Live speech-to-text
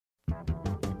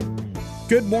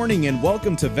Good morning and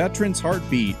welcome to Veterans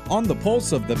Heartbeat on the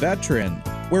Pulse of the Veteran,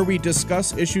 where we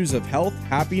discuss issues of health,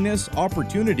 happiness,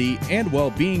 opportunity, and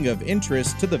well-being of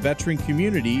interest to the veteran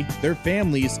community, their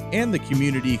families, and the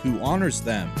community who honors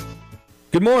them.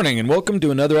 Good morning and welcome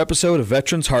to another episode of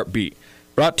Veterans Heartbeat,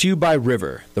 brought to you by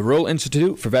River, the Rural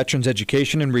Institute for Veterans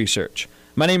Education and Research.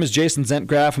 My name is Jason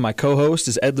Zentgraf and my co-host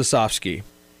is Ed Lasofsky.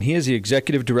 He is the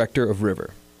Executive Director of River.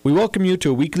 We welcome you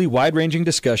to a weekly wide-ranging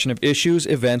discussion of issues,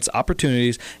 events,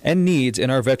 opportunities, and needs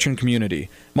in our veteran community.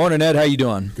 Morning, Ed. How you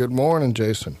doing? Good morning,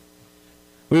 Jason.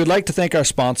 We would like to thank our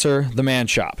sponsor, The Man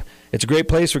Shop. It's a great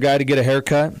place for a guy to get a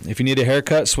haircut. If you need a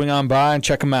haircut, swing on by and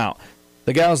check them out.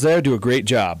 The gals there do a great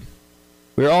job.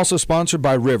 We are also sponsored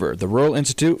by River, the Rural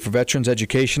Institute for Veterans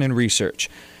Education and Research.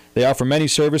 They offer many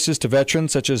services to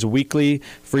veterans, such as weekly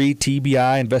free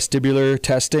TBI and vestibular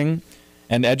testing,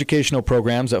 and educational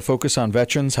programs that focus on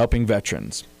veterans helping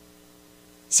veterans.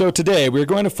 So today, we're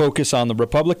going to focus on the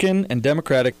Republican and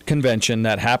Democratic convention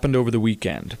that happened over the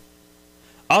weekend.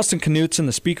 Austin Knutson,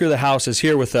 the Speaker of the House, is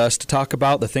here with us to talk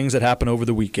about the things that happened over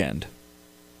the weekend.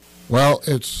 Well,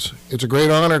 it's a great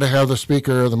honor to have the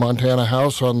Speaker of the Montana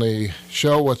House on the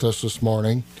show with us this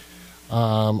morning.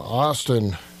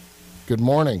 Austin, good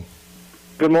morning.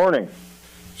 Good morning.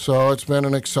 So it's been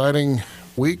an exciting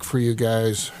week for you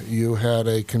guys. You had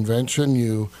a convention,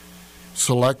 you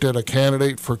selected a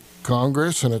candidate for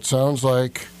Congress, and it sounds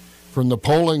like from the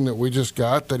polling that we just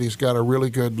got that he's got a really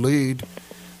good lead.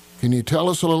 Can you tell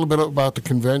us a little bit about the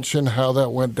convention, how that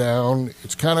went down?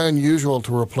 It's kind of unusual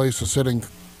to replace a sitting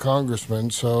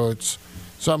congressman, so it's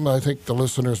something I think the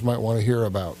listeners might want to hear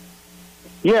about.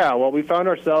 Yeah, well, we found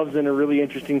ourselves in a really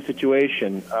interesting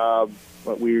situation.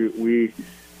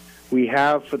 We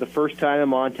have, for the first time in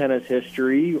Montana's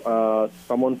history,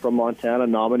 someone from Montana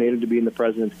nominated to be in the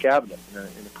president's cabinet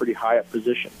in a pretty high-up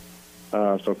position.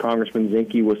 So Congressman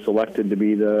Zinke was selected to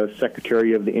be the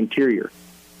Secretary of the Interior.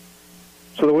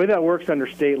 So the way that works under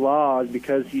state law is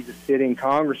because he's a sitting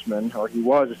congressman, or he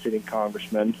was a sitting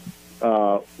congressman,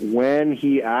 when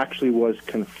he actually was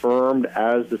confirmed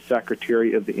as the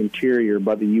Secretary of the Interior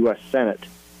by the U.S. Senate,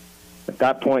 at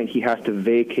that point he has to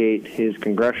vacate his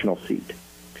congressional seat.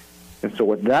 And so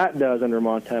what that does under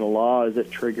Montana law is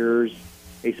it triggers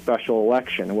a special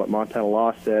election. And what Montana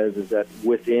law says is that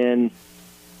within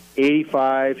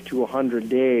 85 to 100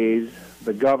 days,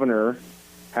 the governor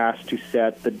has to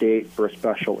set the date for a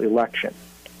special election.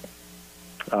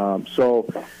 So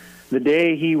the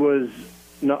day he was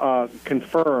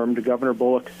confirmed, Governor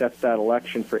Bullock set that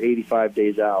election for 85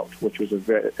 days out, which was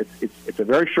it's a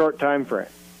very short time frame.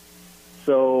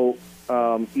 So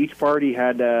each party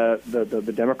had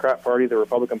the Democrat Party, the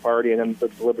Republican Party, and then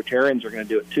the Libertarians are going to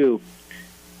do it too.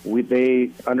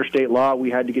 Under state law, we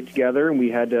had to get together and we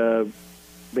had to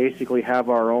basically have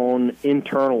our own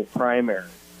internal primary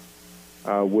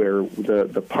where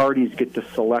the parties get to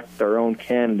select their own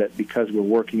candidate because we're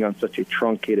working on such a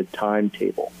truncated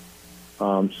timetable.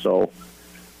 So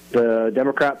the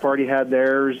Democrat Party had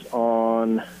theirs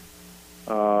on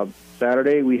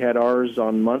Saturday. We had ours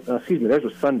on theirs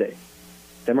was Sunday.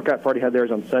 Democrat Party had theirs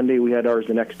on Sunday. We had ours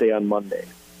the next day on Monday.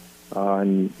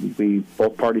 And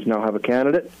both parties now have a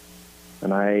candidate.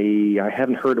 And I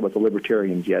haven't heard about the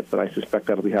Libertarians yet, but I suspect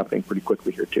that'll be happening pretty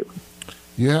quickly here too.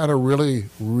 You had a really,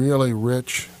 really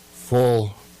rich,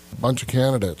 full bunch of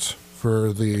candidates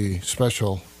for the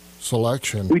special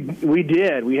selection. We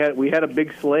did. We had a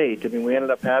big slate. I mean, we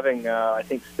ended up having I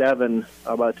think 7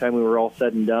 by the time we were all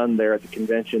said and done there at the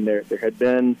convention. There had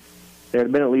been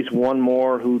at least one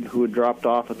more who had dropped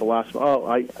off at the last.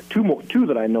 Two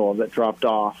that I know of that dropped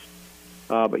off.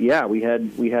 But yeah, we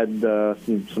had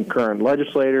some current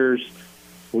legislators.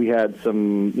 We had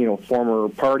some former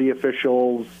party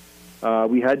officials.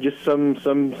 We had just some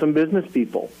business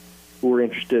people who were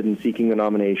interested in seeking a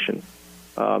nomination.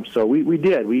 So we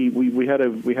did. We had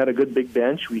a good big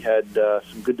bench. We had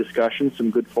some good discussions, some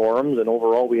good forums, and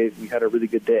overall we had a really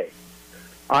good day.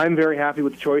 I'm very happy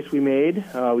with the choice we made.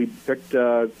 We picked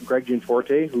Greg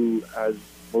Gianforte, who, as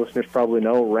the listeners probably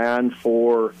know, ran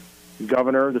for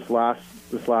governor this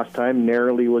last time.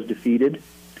 Narrowly was defeated,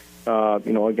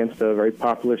 against a very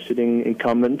popular sitting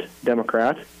incumbent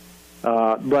Democrat.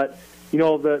 But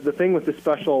the thing with this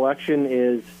special election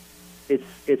is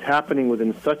it's happening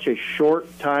within such a short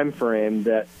time frame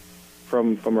that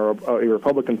from a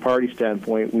Republican Party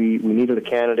standpoint, we needed a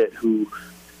candidate who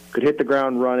could hit the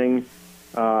ground running,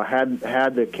 had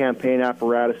the campaign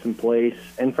apparatus in place,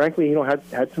 and frankly,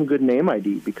 had some good name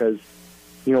ID because,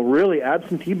 really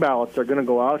absentee ballots are going to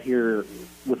go out here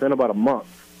within about a month.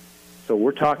 So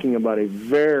we're talking about a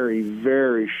very,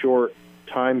 very short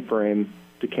time frame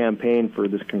to campaign for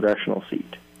this congressional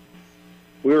seat.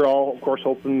 we were all, of course,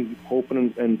 hoping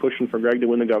and pushing for Greg to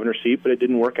win the governor's seat, but it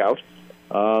didn't work out.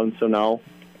 So now,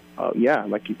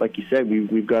 like you said,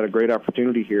 we've got a great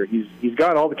opportunity here. He's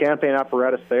got all the campaign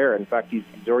apparatus there. In fact, he's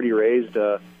already raised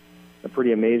a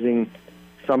pretty amazing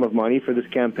sum of money for this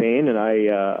campaign,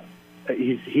 and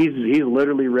he's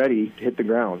literally ready to hit the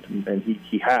ground, and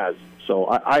he has. So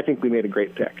I think we made a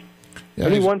great pick. Yeah,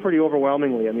 and he won pretty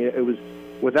overwhelmingly. I mean, it was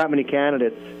with that many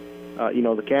candidates.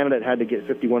 The candidate had to get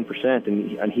 51%,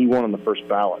 and he won on the first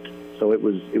ballot. So it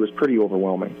was pretty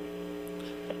overwhelming.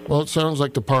 Well, it sounds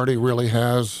like the party really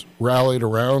has rallied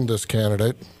around this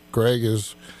candidate. Greg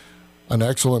is an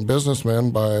excellent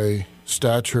businessman by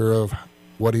stature of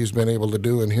what he's been able to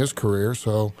do in his career,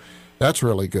 so that's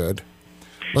really good.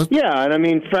 Yeah, and I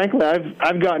mean, frankly,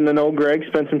 I've gotten to know Greg,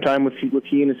 spent some time with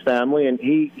he and his family, and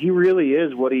he really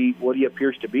is what he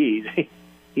appears to be.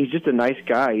 He's just a nice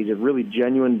guy. He's a really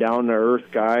genuine,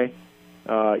 down-to-earth guy.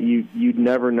 You'd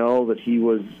never know that he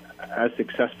was as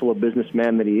successful a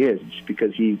businessman that he is, just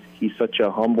because he's such a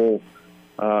humble,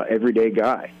 everyday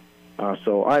guy.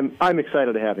 So I'm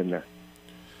excited to have him there.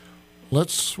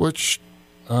 Let's switch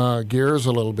gears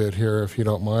a little bit here, if you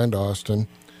don't mind, Austin.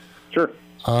 Sure.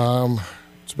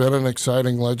 It's been an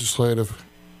exciting legislative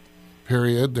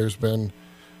period. There's been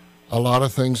a lot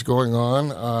of things going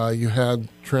on. You had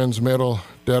transmittal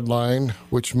deadline,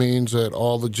 which means that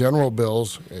all the general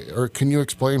bills, or can you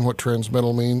explain what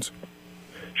transmittal means?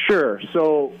 Sure.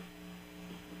 So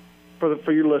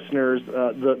for your listeners,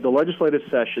 the legislative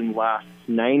session lasts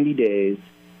 90 days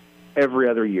every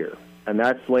other year, and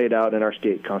that's laid out in our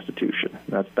state constitution.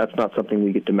 That's not something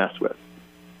we get to mess with.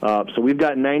 So we've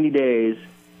got 90 days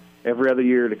every other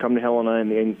year to come to Helena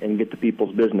and get the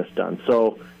people's business done.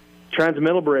 So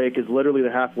transmittal break is literally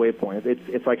the halfway point.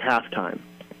 It's like halftime.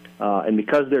 And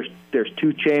because there's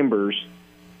two chambers,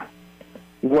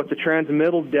 what the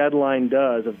transmittal deadline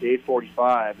does of day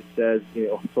 45, it says,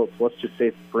 so let's just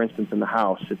say, for instance, in the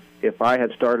House, if I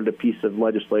had started a piece of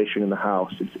legislation in the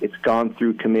House, it's gone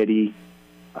through committee,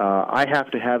 I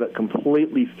have to have it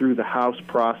completely through the House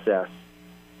process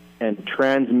and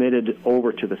transmitted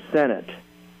over to the Senate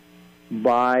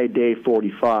by day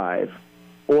 45,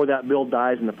 or that bill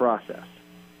dies in the process.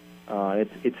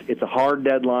 It's a hard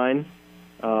deadline.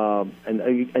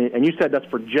 And you said that's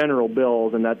for general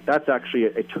bills, and that's actually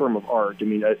a term of art. I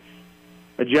mean,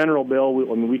 a general bill,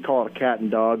 we call it a cat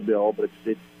and dog bill, but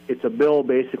it's a bill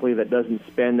basically that doesn't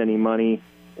spend any money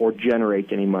or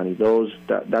generate any money.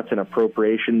 That's an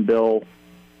appropriation bill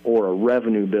or a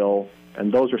revenue bill,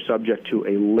 and those are subject to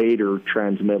a later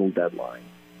transmittal deadline.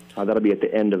 That'll be at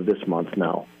the end of this month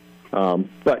now.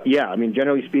 But yeah, I mean,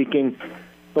 generally speaking,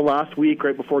 the last week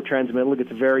right before transmittal, it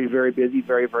gets very, very busy,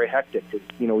 very, very hectic.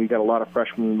 We've got a lot of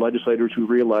freshman legislators who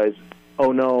realize,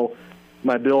 oh no,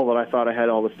 my bill that I thought I had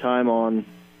all this time on,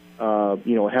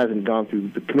 it hasn't gone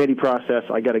through the committee process.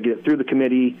 I got to get it through the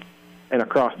committee and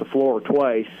across the floor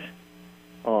twice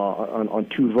on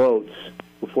two votes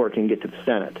before it can get to the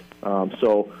Senate.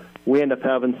 So we end up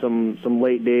having some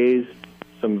late days,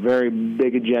 some very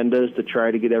big agendas to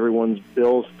try to get everyone's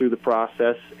bills through the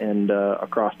process and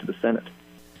across to the Senate.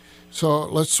 So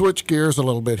let's switch gears a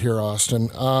little bit here, Austin.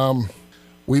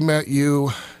 We met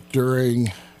you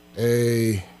during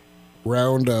a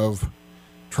round of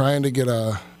trying to get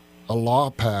a law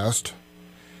passed,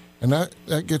 and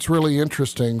that gets really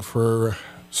interesting for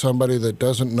somebody that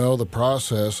doesn't know the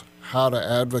process, how to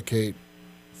advocate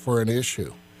for an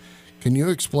issue. Can you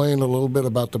explain a little bit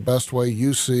about the best way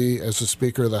you see, as the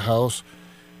Speaker of the House,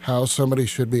 how somebody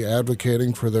should be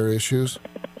advocating for their issues?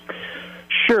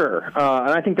 Sure,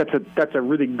 and I think that's a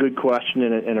really good question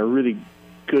and a really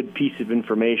good piece of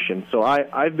information. So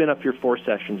I've been up here 4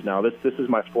 sessions now. This is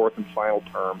my 4th and final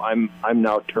term. I'm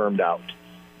now termed out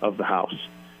of the House.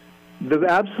 The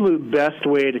absolute best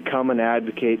way to come and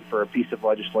advocate for a piece of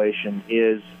legislation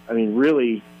is,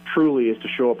 really, truly, is to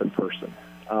show up in person.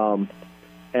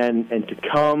 And to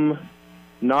come,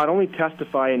 not only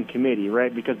testify in committee,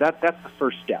 right, because that's the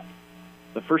first step.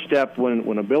 The first step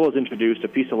when a bill is introduced, a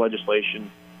piece of legislation,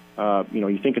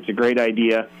 you think it's a great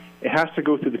idea, it has to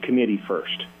go through the committee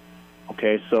first.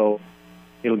 Okay, so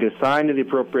it'll get assigned to the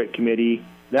appropriate committee.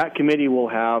 That committee will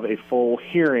have a full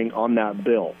hearing on that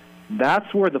bill.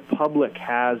 That's where the public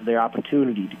has the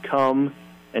opportunity to come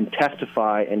and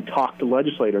testify and talk to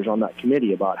legislators on that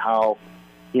committee about how,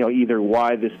 either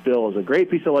why this bill is a great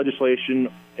piece of legislation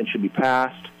and should be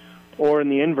passed, or in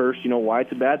the inverse, why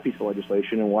it's a bad piece of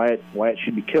legislation and why it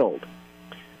should be killed.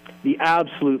 The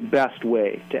absolute best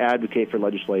way to advocate for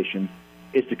legislation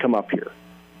is to come up here.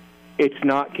 It's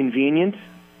not convenient.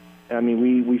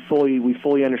 We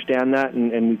fully understand that,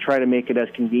 and we try to make it as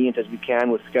convenient as we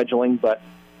can with scheduling, but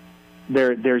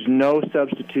there's no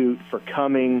substitute for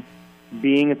coming,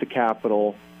 being at the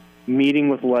Capitol, meeting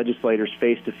with legislators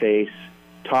face-to-face,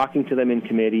 talking to them in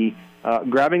committee,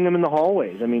 grabbing them in the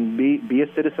hallways. I mean, be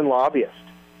a citizen lobbyist.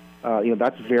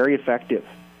 That's very effective.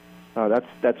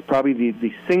 That's probably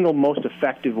the single most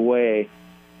effective way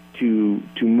to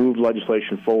move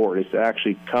legislation forward, is to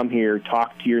actually come here,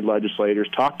 talk to your legislators,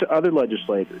 talk to other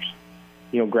legislators.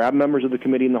 Grab members of the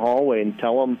committee in the hallway and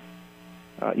tell them,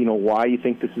 why you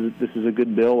think this is a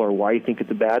good bill or why you think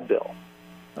it's a bad bill.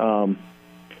 A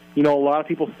lot of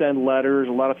people send letters.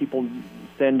 A lot of people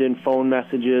send in phone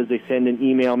messages. They send in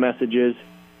email messages.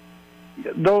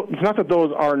 Though it's not that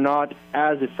those are not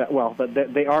as effective. Well, but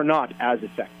they are not as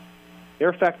effective. They're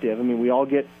effective. I mean, we all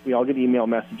get email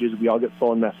messages. We all get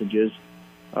phone messages.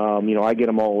 I get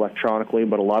them all electronically,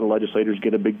 but a lot of legislators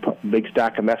get a big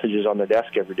stack of messages on their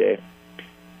desk every day.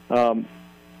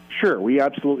 Sure, we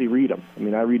absolutely read them. I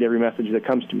mean, I read every message that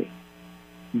comes to me.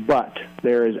 But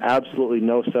there is absolutely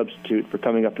no substitute for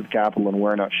coming up to the Capitol and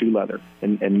wearing out shoe leather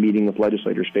and meeting with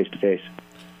legislators face-to-face.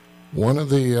 One of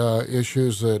the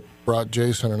issues that brought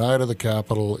Jason and I to the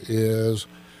Capitol is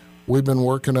we've been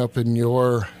working up in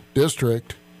your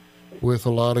district with a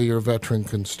lot of your veteran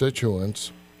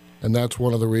constituents, and that's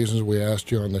one of the reasons we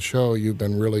asked you on the show. You've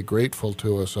been really grateful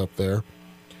to us up there.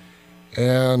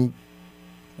 And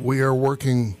we are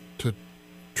working to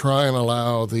try and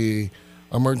allow the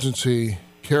emergency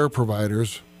care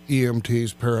providers,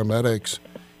 EMTs, paramedics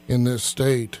in this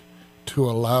state, to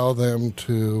allow them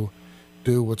to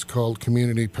do what's called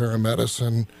community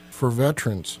paramedicine for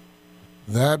veterans.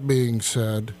 That being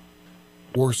said,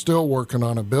 we're still working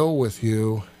on a bill with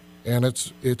you, and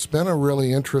it's been a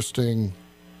really interesting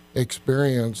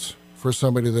experience for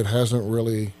somebody that hasn't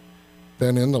really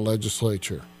been in the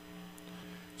legislature.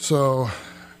 So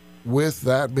with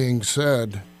that being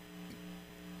said,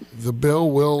 the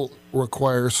bill will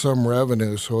require some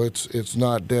revenue, so it's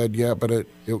not dead yet, but it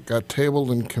got tabled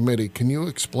in committee. Can you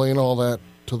explain all that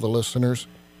to the listeners?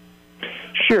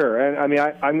 Sure. And I mean,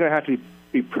 I'm going to have to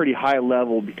be pretty high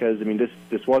level because, I mean,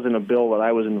 this wasn't a bill that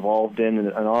I was involved in,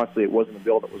 and honestly, it wasn't a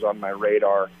bill that was on my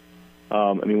radar.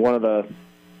 I mean, one of the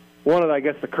I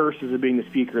guess the curses of being the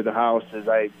Speaker of the House is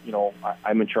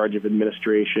I'm in charge of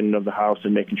administration of the House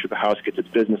and making sure the House gets its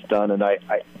business done, and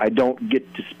I don't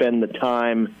get to spend the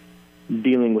time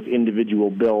dealing with individual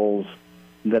bills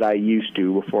that I used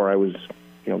to before I was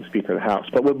the Speaker of the House.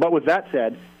 But with that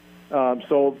said,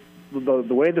 so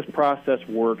the way this process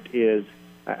worked is,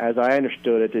 as I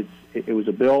understood it, it was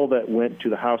a bill that went to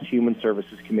the House Human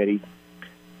Services Committee.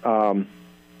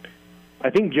 I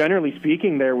think generally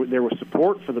speaking, there was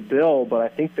support for the bill, but I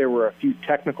think there were a few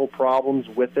technical problems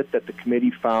with it that the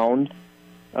committee found.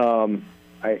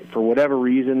 For whatever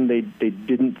reason, they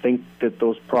didn't think that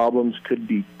those problems could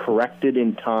be corrected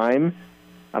in time,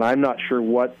 and I'm not sure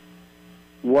what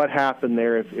happened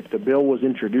there. If the bill was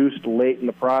introduced late in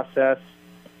the process,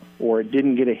 or it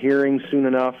didn't get a hearing soon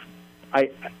enough,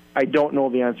 I don't know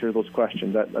the answer to those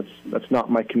questions. That's not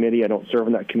my committee. I don't serve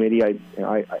in that committee.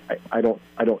 I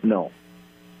don't know.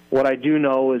 What I do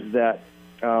know is that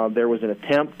there was an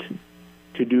attempt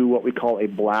to do what we call a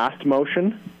blast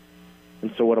motion.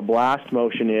 And so what a blast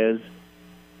motion is,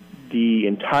 the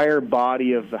entire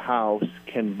body of the House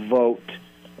can vote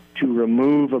to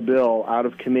remove a bill out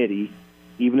of committee.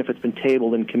 Even if it's been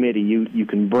tabled in committee, you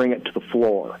can bring it to the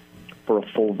floor for a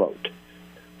full vote.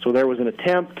 So there was an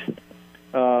attempt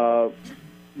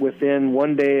within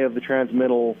 1 day of the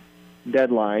transmittal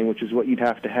deadline, which is what you'd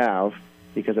have to have,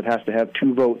 because it has to have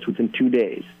 2 votes within 2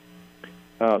 days.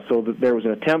 So there was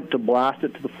an attempt to blast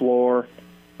it to the floor.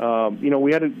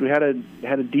 We had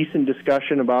a decent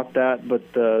discussion about that, but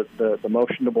the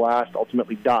motion to blast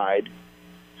ultimately died.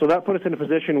 So that put us in a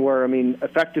position where, I mean,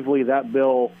 effectively that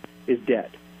bill is dead,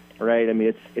 right? I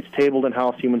mean, it's tabled in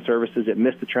House Human Services. It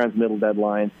missed the transmittal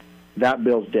deadline. That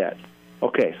bill's dead.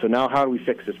 Okay, so now how do we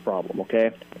fix this problem? Okay,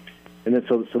 and then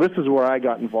so this is where I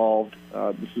got involved.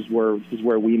 This is where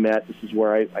we met. This is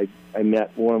where I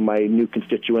met one of my new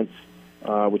constituents,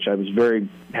 which I was very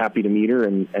happy to meet her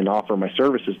and offer my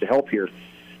services to help here.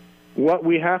 What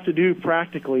we have to do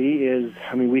practically is,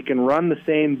 I mean, we can run the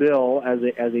same bill as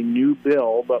a new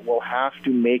bill, but we'll have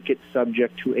to make it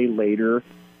subject to a later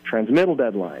transmittal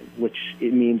deadline, which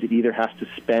it means it either has to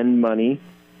spend money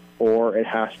or it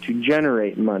has to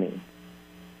generate money.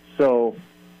 So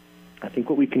I think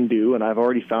what we can do, and I've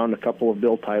already found a couple of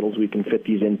bill titles we can fit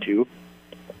these into.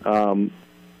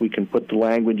 We can put the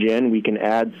language in. We can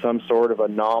add some sort of a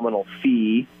nominal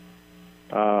fee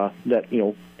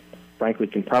that, frankly,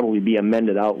 can probably be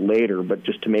amended out later, but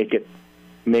just to make it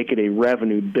a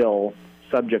revenue bill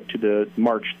subject to the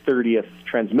March 30th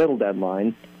transmittal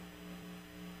deadline,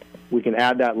 we can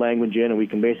add that language in, and we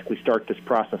can basically start this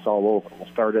process all over.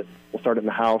 We'll start it in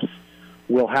the House.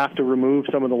 We'll have to remove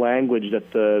some of the language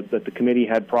that the committee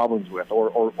had problems with,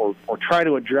 or try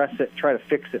to address it, try to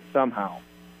fix it somehow.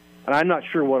 And I'm not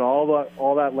sure what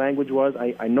all that language was.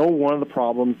 I know one of the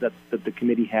problems that the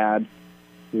committee had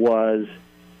was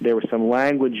there was some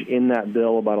language in that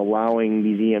bill about allowing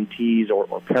these EMTs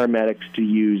or paramedics to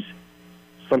use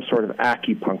some sort of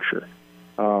acupuncture.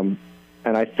 And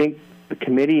I think the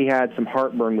committee had some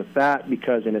heartburn with that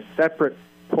because in a separate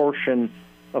portion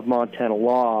of Montana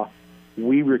law,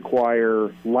 we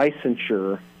require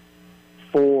licensure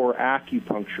for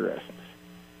acupuncturists.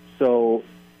 So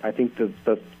I think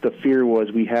the fear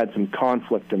was we had some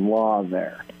conflict in law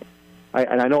there.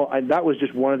 I know that was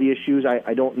just one of the issues.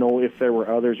 I don't know if there were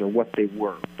others or what they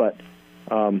were. But,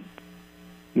 bottom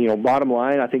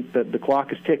line, I think that the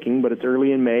clock is ticking, but it's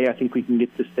early in May. I think we can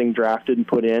get this thing drafted and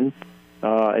put in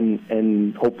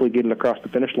and hopefully get it across the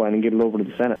finish line and get it over to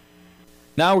the Senate.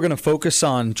 Now we're going to focus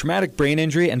on traumatic brain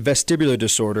injury and vestibular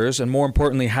disorders, and more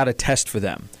importantly, how to test for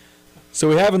them. So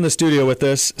we have in the studio with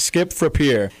us Skip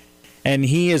Frappier, and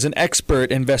he is an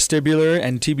expert in vestibular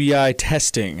and TBI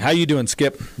testing. How you doing,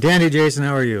 Skip? Dandy, Jason,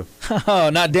 how are you?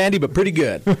 Oh, not dandy, but pretty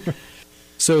good.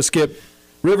 So, Skip,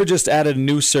 River just added a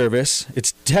new service.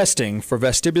 It's testing for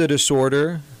vestibular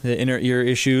disorder, the inner ear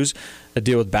issues that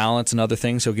deal with balance and other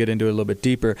things. He'll get into it a little bit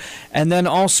deeper. And then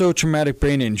also traumatic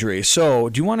brain injury. So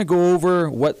do you want to go over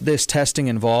what this testing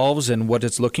involves and what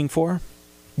it's looking for?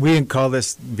 We call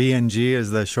this VNG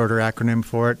as the shorter acronym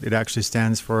for it. It actually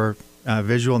stands for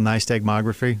visual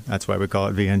nystagmography. That's why we call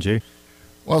it VNG.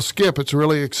 Well, Skip, it's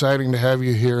really exciting to have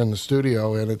you here in the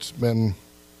studio, and it's been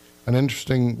an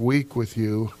interesting week with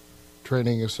you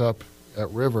training us up at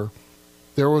River.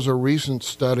 There was a recent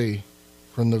study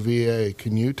from the VA.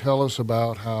 Can you tell us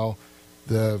about how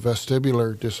the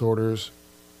vestibular disorders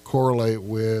correlate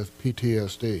with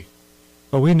PTSD?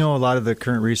 Well, we know a lot of the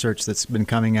current research that's been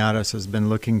coming at us has been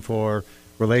looking for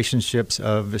relationships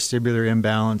of vestibular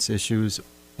imbalance issues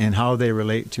and how they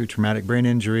relate to traumatic brain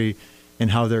injury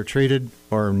and how they're treated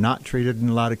or not treated in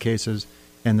a lot of cases,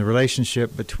 and the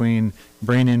relationship between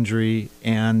brain injury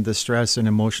and the stress and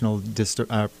emotional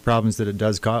problems that it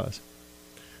does cause.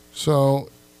 So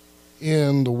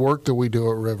in the work that we do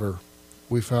at River,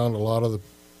 we found a lot of the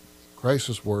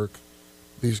crisis work,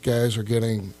 these guys are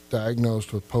getting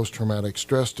diagnosed with post-traumatic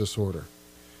stress disorder.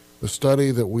 The study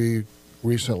that we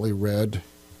recently read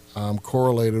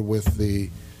correlated with the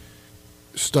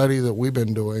study that we've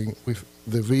been doing.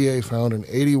 The VA found an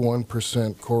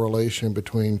 81% correlation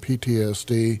between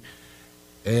PTSD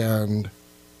and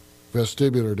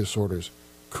vestibular disorders.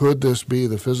 Could this be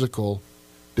the physical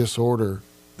disorder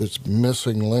that's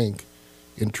missing link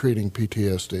in treating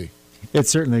PTSD? It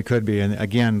certainly could be. And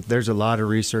again, there's a lot of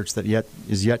research that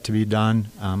is yet to be done,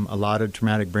 a lot of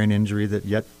traumatic brain injury that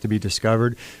yet to be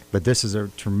discovered. But this is a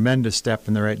tremendous step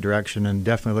in the right direction, and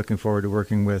definitely looking forward to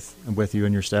working with you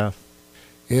and your staff.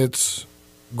 It's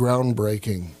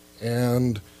groundbreaking.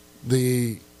 And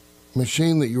the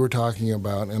machine that you were talking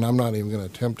about, and I'm not even going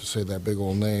to attempt to say that big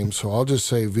old name, so I'll just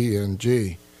say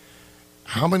VNG.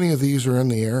 How many of these are in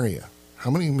the area?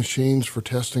 How many machines for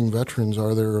testing veterans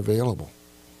are there available?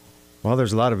 Well,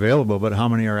 there's a lot available, but how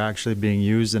many are actually being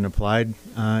used and applied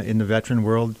in the veteran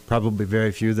world? Probably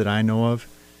very few that I know of.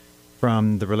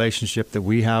 From the relationship that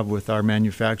we have with our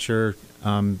manufacturer,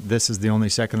 this is the only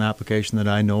second application that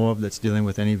I know of that's dealing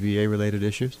with any VA-related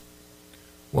issues.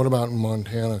 What about in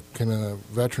Montana? Can a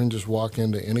veteran just walk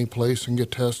into any place and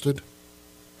get tested?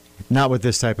 Not with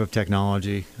this type of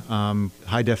technology.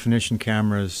 High-definition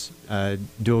cameras,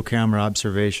 dual-camera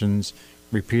observations,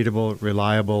 repeatable,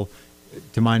 reliable.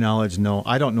 To my knowledge, no.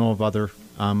 I don't know of other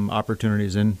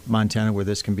opportunities in Montana where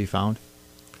this can be found.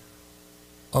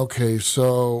 Okay,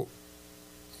 so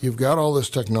you've got all this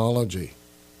technology.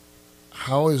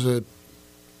 How is it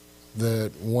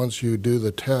that once you do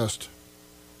the test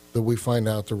that we find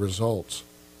out the results?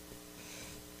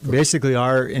 Basically,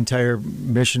 our entire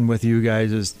mission with you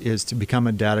guys is to become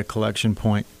a data collection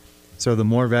point. So the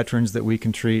more veterans that we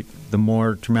can treat, the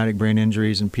more traumatic brain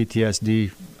injuries and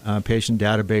PTSD patient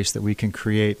database that we can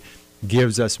create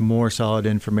gives us more solid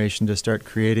information to start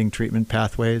creating treatment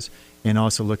pathways and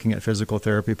also looking at physical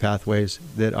therapy pathways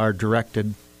that are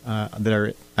directed, that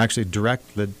are actually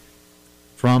directed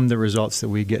from the results that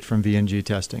we get from VNG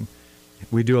testing.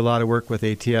 We do a lot of work with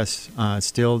ATS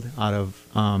Stilled out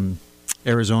of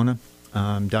Arizona.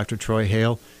 Dr. Troy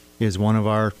Hale is one of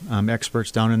our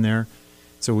experts down in there.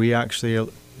 So we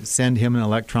actually send him an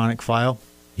electronic file.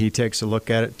 He takes a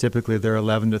look at it. Typically, they're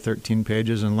 11 to 13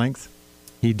 pages in length.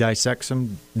 He dissects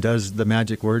them, does the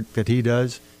magic work that he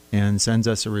does, and sends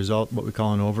us a result, what we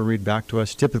call an overread, back to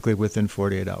us, typically within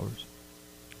 48 hours.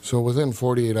 So within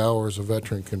 48 hours, a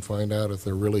veteran can find out if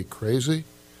they're really crazy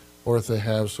or if they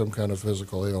have some kind of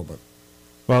physical ailment.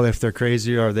 Well, if they're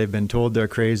crazy or they've been told they're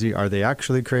crazy, are they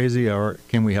actually crazy, or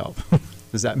can we help?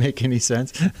 Does that make any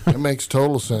sense? It makes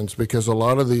total sense, because a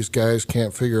lot of these guys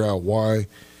can't figure out why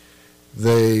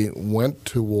they went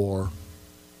to war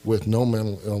with no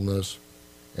mental illness,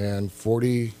 and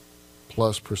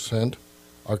 40+%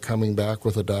 are coming back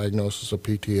with a diagnosis of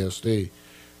PTSD. It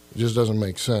just doesn't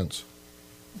make sense.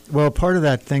 Well, part of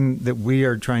that thing that we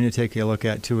are trying to take a look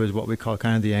at, too, is what we call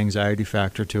kind of the anxiety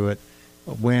factor to it.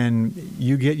 When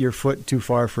you get your foot too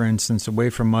far, for instance,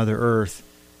 away from Mother Earth,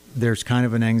 there's kind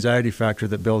of an anxiety factor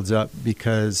that builds up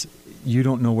because you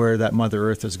don't know where that Mother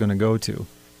Earth is going to go to.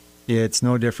 It's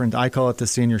no different. I call it the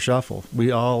senior shuffle.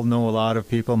 We all know a lot of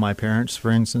people. My parents,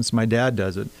 for instance, my dad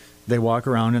does it. They walk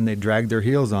around and they drag their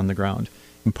heels on the ground.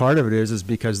 And part of it is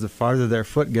because the farther their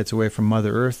foot gets away from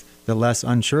Mother Earth, the less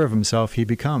unsure of himself he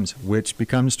becomes, which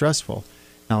becomes stressful.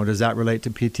 Now, does that relate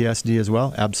to PTSD as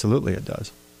well? Absolutely it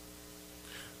does.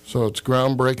 So it's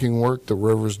groundbreaking work that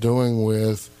River's doing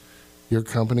with your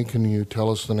company. Can you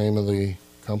tell us the name of the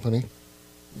company?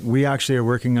 We actually are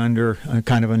working under a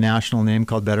kind of a national name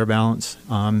called Better Balance.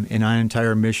 And our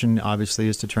entire mission, obviously,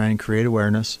 is to try and create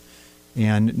awareness.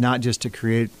 And not just to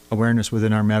create awareness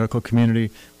within our medical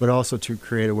community, but also to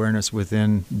create awareness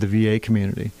within the VA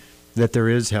community, that there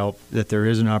is help, that there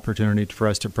is an opportunity for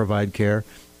us to provide care.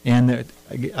 And that,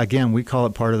 again, we call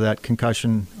it part of that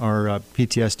concussion or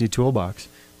PTSD toolbox.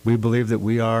 We believe that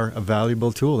we are a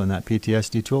valuable tool in that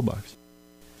PTSD toolbox.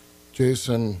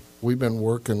 Jason, we've been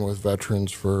working with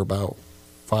veterans for about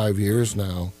 5 years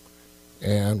now,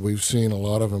 and we've seen a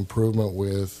lot of improvement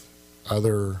with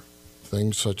other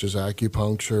things such as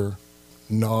acupuncture,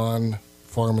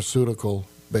 non-pharmaceutical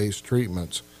based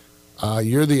treatments.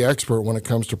 You're the expert when it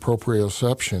comes to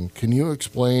proprioception. Can you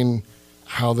explain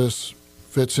how this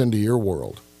fits into your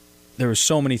world? There were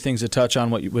so many things to touch on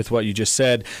with what you just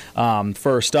said.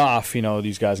 First off,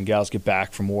 these guys and gals get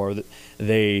back from war.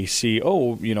 They see,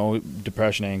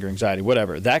 depression, anger, anxiety,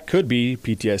 whatever. That could be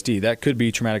PTSD. That could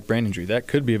be traumatic brain injury. That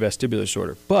could be a vestibular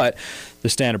disorder. But the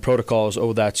standard protocol is,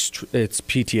 it's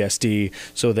PTSD.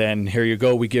 So then here you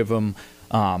go. We give them,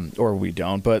 or we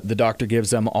don't, but the doctor gives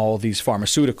them all these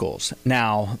pharmaceuticals.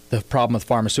 Now, the problem with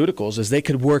pharmaceuticals is they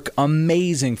could work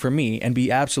amazing for me and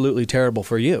be absolutely terrible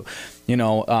for you.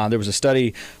 There was a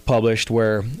study published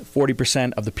where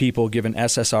 40% of the people given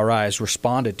SSRIs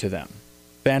responded to them.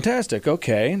 Fantastic,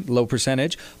 okay, low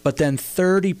percentage, but then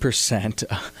 30%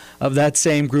 of that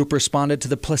same group responded to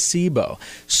the placebo.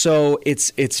 So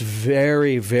it's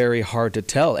very, very hard to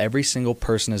tell. Every single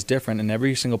person is different, and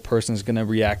every single person is going to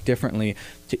react differently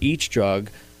to each drug,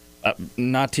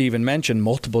 not to even mention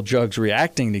multiple drugs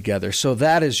reacting together. So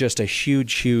that is just a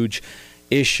huge, huge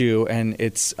issue, and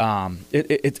it's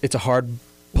a hard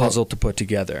puzzle to put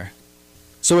together.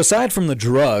 So aside from the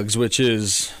drugs, which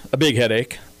is a big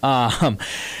headache,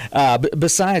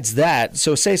 besides that,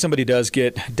 so say somebody does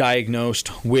get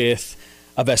diagnosed with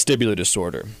a vestibular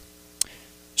disorder.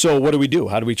 So what do we do?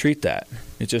 How do we treat that?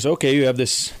 It's just, okay, you have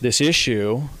this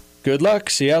issue. Good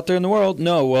luck. See you out there in the world.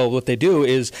 No, well, what they do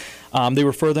is they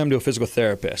refer them to a physical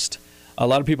therapist. A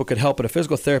lot of people could help, but a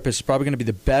physical therapist is probably going to be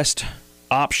the best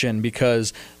option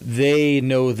because they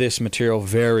know this material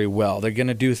very well. They're going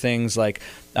to do things like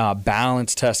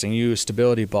balance testing, use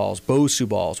stability balls, Bosu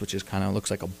balls, which is kind of looks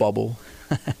like a bubble,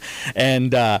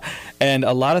 and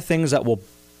a lot of things that will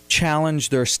challenge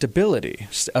their stability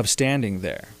of standing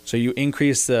there. So you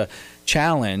increase the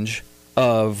challenge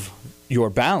of your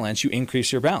balance, you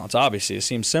increase your balance. Obviously, it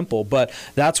seems simple, but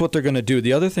that's what they're going to do.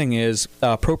 The other thing is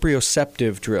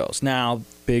proprioceptive drills. Now,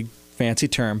 big fancy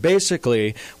term.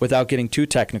 Basically, without getting too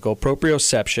technical,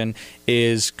 proprioception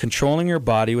is controlling your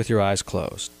body with your eyes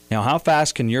closed. Now, how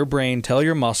fast can your brain tell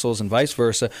your muscles and vice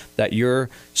versa that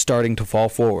you're starting to fall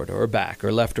forward or back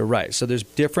or left or right? So there's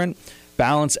different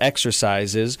balance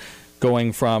exercises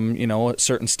going from, a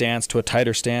certain stance to a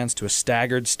tighter stance to a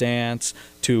staggered stance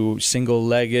to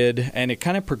single-legged, and it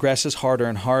kind of progresses harder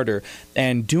and harder.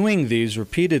 And doing these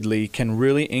repeatedly can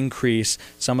really increase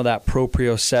some of that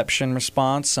proprioception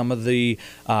response, some of the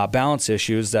balance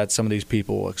issues that some of these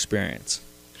people will experience.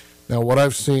 Now, what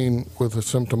I've seen with the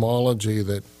symptomology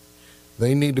that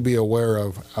they need to be aware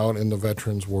of out in the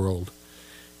veterans world,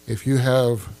 if you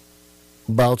have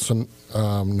bouts of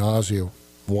nausea,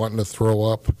 wanting to throw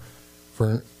up,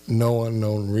 for no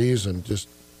unknown reason, just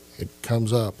it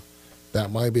comes up, that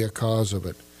might be a cause of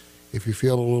it. If you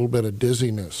feel a little bit of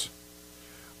dizziness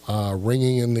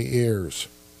ringing in the ears.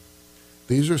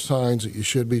 These are signs that you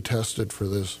should be tested for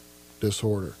this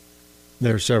disorder.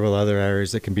 There are several other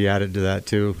areas that can be added to that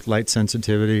too. Light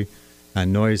sensitivity,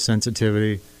 noise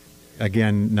sensitivity,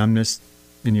 again, numbness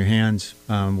in your hands,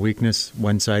 weakness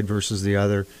one side versus the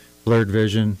other, blurred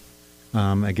vision,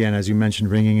 again, as you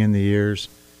mentioned, ringing in the ears.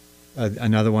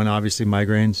 Another one, obviously,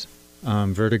 migraines,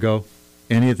 vertigo.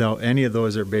 Any of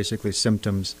those are basically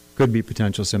symptoms, could be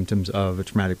potential symptoms of a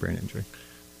traumatic brain injury.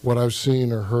 What I've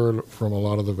seen or heard from a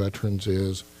lot of the veterans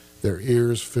is their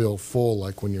ears feel full,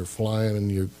 like when you're flying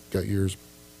and you've got ears.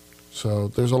 So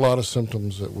there's a lot of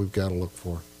symptoms that we've got to look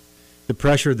for. The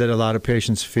pressure that a lot of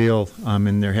patients feel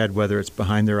in their head, whether it's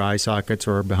behind their eye sockets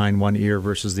or behind one ear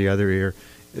versus the other ear,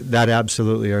 that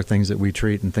absolutely are things that we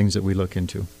treat and things that we look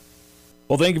into.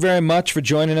 Well, thank you very much for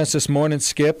joining us this morning,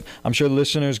 Skip. I'm sure the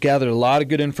listeners gathered a lot of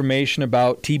good information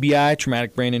about TBI,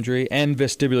 traumatic brain injury, and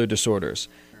vestibular disorders.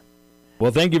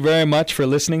 Well, thank you very much for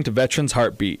listening to Veterans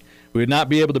Heartbeat. We would not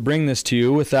be able to bring this to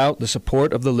you without the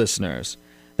support of the listeners.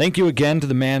 Thank you again to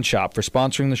the Man Shop for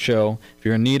sponsoring the show. If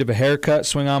you're in need of a haircut,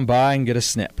 swing on by and get a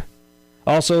snip.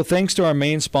 Also, thanks to our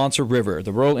main sponsor, River,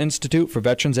 the Rural Institute for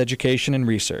Veterans Education and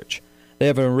Research. They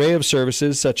have an array of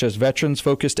services such as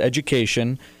veterans-focused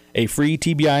education, a free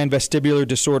TBI and vestibular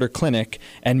disorder clinic,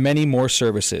 and many more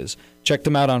services. Check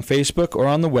them out on Facebook or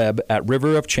on the web at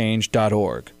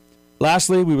riverofchange.org.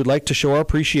 Lastly, we would like to show our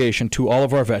appreciation to all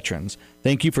of our veterans.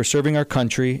 Thank you for serving our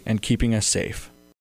country and keeping us safe.